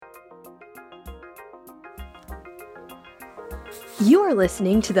You are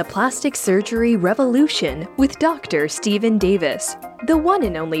listening to the Plastic Surgery Revolution with Dr. Stephen Davis, the one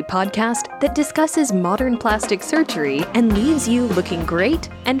and only podcast that discusses modern plastic surgery and leaves you looking great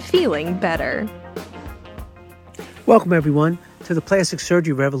and feeling better. Welcome, everyone, to the Plastic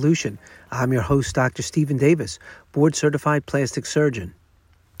Surgery Revolution. I'm your host, Dr. Stephen Davis, board-certified plastic surgeon.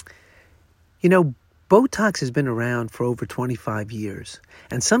 You know, Botox has been around for over 25 years,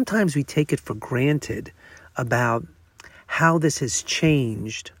 and sometimes we take it for granted about how this has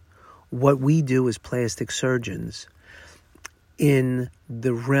changed what we do as plastic surgeons in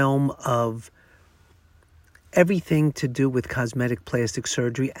the realm of everything to do with cosmetic plastic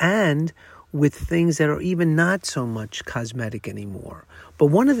surgery and with things that are even not so much cosmetic anymore. But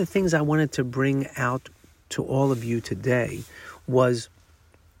one of the things I wanted to bring out to all of you today was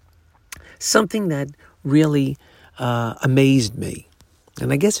something that really amazed me.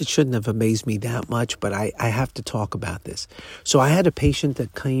 And I guess it shouldn't have amazed me that much, but I have to talk about this. So I had a patient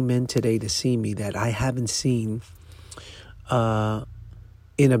that came in today to see me that I haven't seen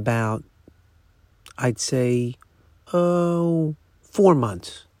in about, I'd say, 4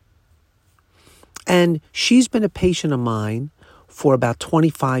 months. And she's been a patient of mine for about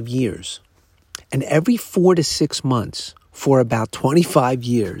 25 years. And every 4 to 6 months for about 25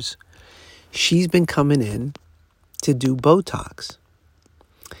 years, she's been coming in to do Botox.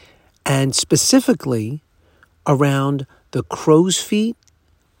 And specifically around the crow's feet,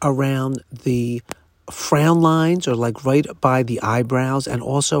 around the frown lines, or like right by the eyebrows, and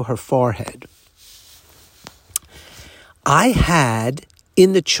also her forehead. I had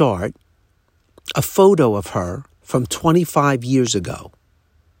in the chart a photo of her from 25 years ago.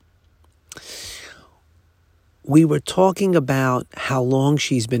 We were talking about how long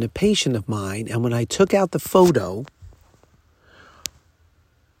she's been a patient of mine, and when I took out the photo,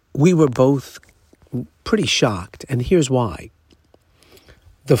 we were both pretty shocked, and here's why.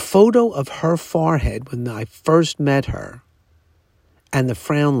 The photo of her forehead when I first met her and the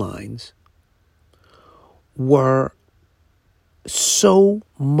frown lines were so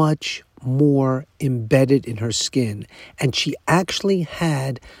much more embedded in her skin, and she actually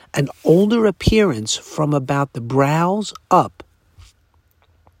had an older appearance from about the brows up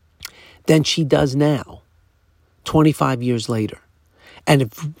than she does now, 25 years later.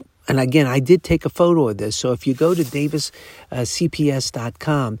 And again, I did take a photo of this. So if you go to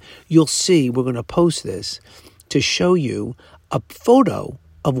daviscps.com, you'll see we're going to post this to show you a photo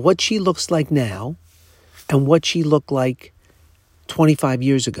of what she looks like now and what she looked like 25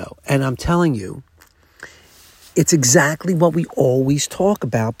 years ago. And I'm telling you, it's exactly what we always talk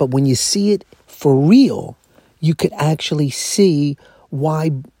about. But when you see it for real, you could actually see why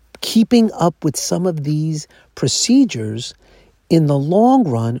keeping up with some of these procedures in the long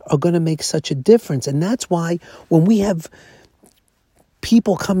run are going to make such a difference. And that's why when we have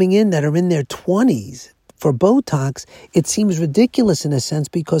people coming in that are in their 20s for Botox, it seems ridiculous in a sense,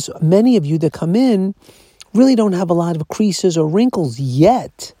 because many of you that come in really don't have a lot of creases or wrinkles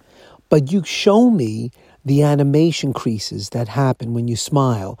yet. But you show me the animation creases that happen when you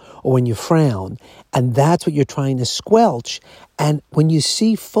smile or when you frown, and that's what you're trying to squelch. And when you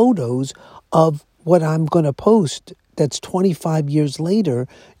see photos of what I'm going to post that's 25 years later,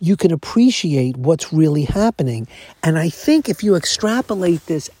 you can appreciate what's really happening. And I think if you extrapolate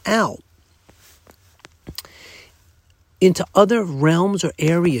this out into other realms or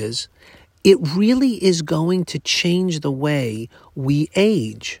areas, it really is going to change the way we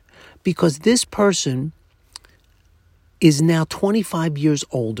age. Because this person is now 25 years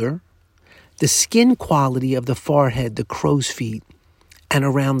older. The skin quality of the forehead, the crow's feet, and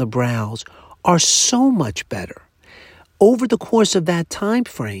around the brows are so much better. Over the course of that time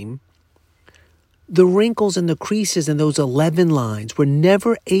frame, the wrinkles and the creases and those 11 lines were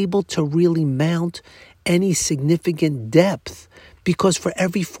never able to really mount any significant depth, because for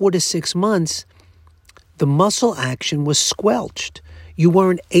every 4 to 6 months, the muscle action was squelched. You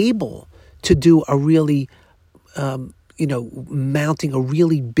weren't able to do a really, mounting a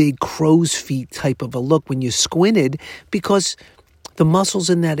really big crow's feet type of a look when you squinted, because the muscles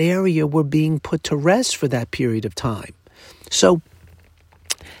in that area were being put to rest for that period of time. So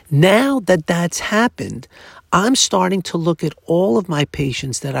now that that's happened, I'm starting to look at all of my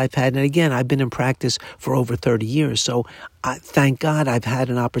patients that I've had. And again, I've been in practice for over 30 years. So thank God I've had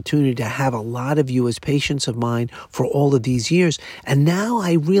an opportunity to have a lot of you as patients of mine for all of these years. And now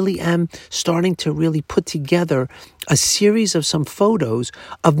I really am starting to really put together a series of some photos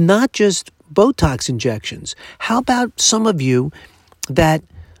of not just Botox injections. How about some of you that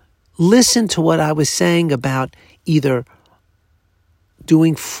listen to what I was saying about either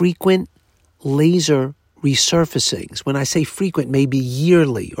doing frequent laser resurfacings. When I say frequent, maybe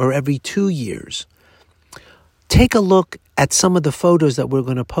yearly or every 2 years. Take a look at some of the photos that we're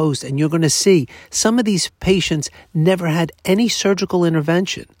going to post, and you're going to see some of these patients never had any surgical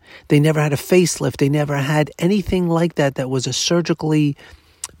intervention. They never had a facelift. They never had anything like that that was a surgically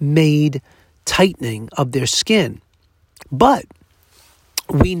made tightening of their skin. But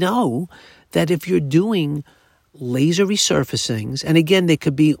we know that if you're doing laser resurfacings, and again, they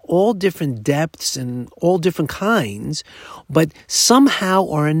could be all different depths and all different kinds, but somehow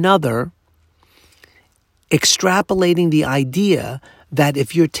or another, extrapolating the idea that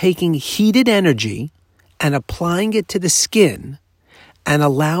if you're taking heated energy and applying it to the skin and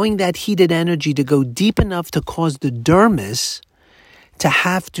allowing that heated energy to go deep enough to cause the dermis to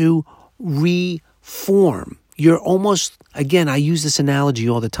have to reform. You're almost, again, I use this analogy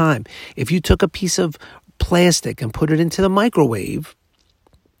all the time. If you took a piece of plastic and put it into the microwave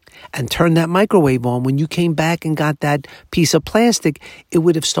and turned that microwave on, when you came back and got that piece of plastic, it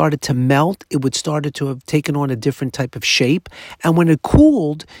would have started to melt. It would started to have taken on a different type of shape. And when it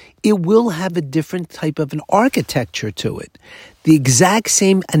cooled, it will have a different type of an architecture to it. The exact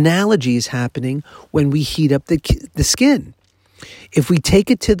same analogy is happening when we heat up the skin. If we take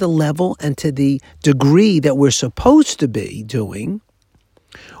it to the level and to the degree that we're supposed to be doing,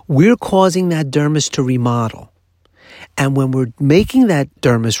 we're causing that dermis to remodel. And when we're making that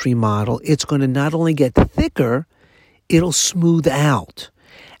dermis remodel, it's going to not only get thicker, it'll smooth out.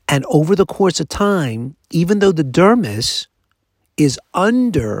 And over the course of time, even though the dermis is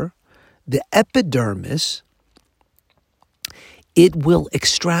under the epidermis, it will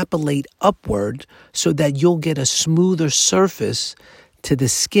extrapolate upward so that you'll get a smoother surface to the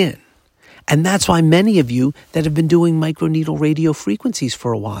skin. And that's why many of you that have been doing microneedle radio frequencies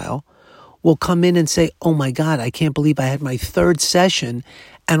for a while will come in and say, oh my God, I can't believe I had my 3rd session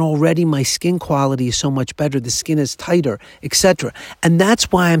and already my skin quality is so much better. The skin is tighter, etc. And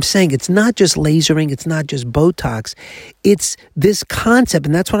that's why I'm saying it's not just lasering, it's not just Botox. It's this concept,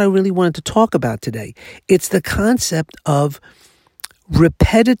 and that's what I really wanted to talk about today. It's the concept of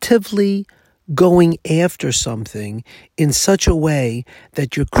repetitively going after something in such a way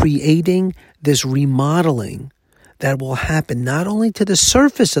that you're creating this remodeling that will happen not only to the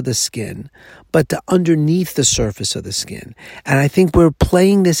surface of the skin, but to underneath the surface of the skin. And I think we're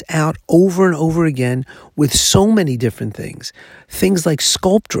playing this out over and over again with so many different things. Things like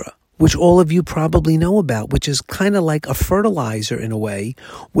Sculptra, which all of you probably know about, which is kind of like a fertilizer in a way,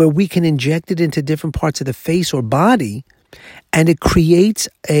 where we can inject it into different parts of the face or body, and it creates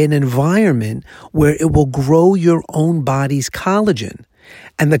an environment where it will grow your own body's collagen.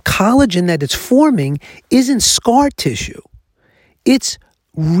 And the collagen that it's forming isn't scar tissue. It's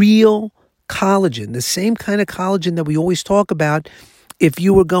real collagen, the same kind of collagen that we always talk about if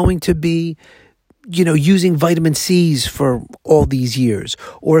you were going to be, using vitamin C's for all these years,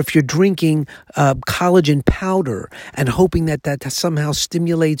 or if you're drinking collagen powder and hoping that somehow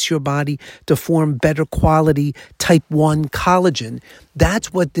stimulates your body to form better quality type 1 collagen.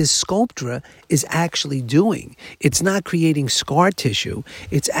 That's what this Sculptra is actually doing. It's not creating scar tissue.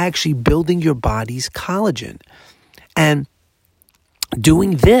 It's actually building your body's collagen. And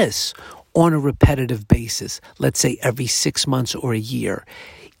doing this on a repetitive basis, let's say every 6 months or a year,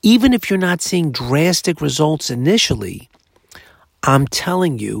 even if you're not seeing drastic results initially, I'm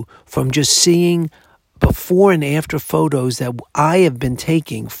telling you from just seeing before and after photos that I have been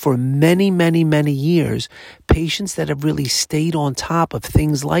taking for many, many, many years, patients that have really stayed on top of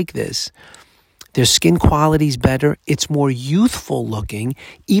things like this, their skin quality's better, it's more youthful looking,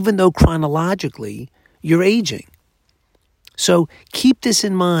 even though chronologically you're aging. So keep this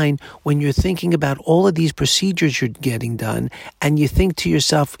in mind when you're thinking about all of these procedures you're getting done, and you think to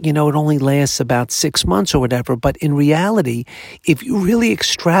yourself, it only lasts about 6 months or whatever. But in reality, if you really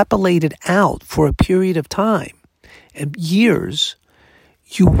extrapolate it out for a period of time and years,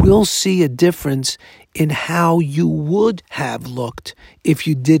 you will see a difference in how you would have looked if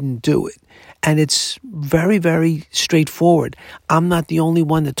you didn't do it. And it's very, very straightforward. I'm not the only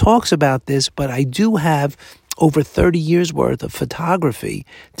one that talks about this, but I do have over 30 years worth of photography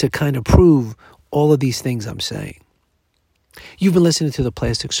to kind of prove all of these things I'm saying. You've been listening to the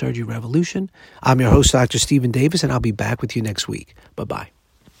Plastic Surgery Revolution. I'm your host, Dr. Stephen Davis, and I'll be back with you next week. Bye-bye.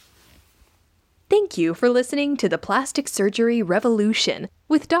 Thank you for listening to the Plastic Surgery Revolution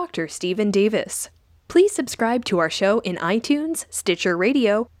with Dr. Stephen Davis. Please subscribe to our show in iTunes, Stitcher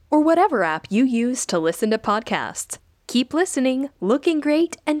Radio, or whatever app you use to listen to podcasts. Keep listening, looking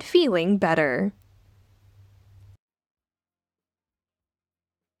great, and feeling better.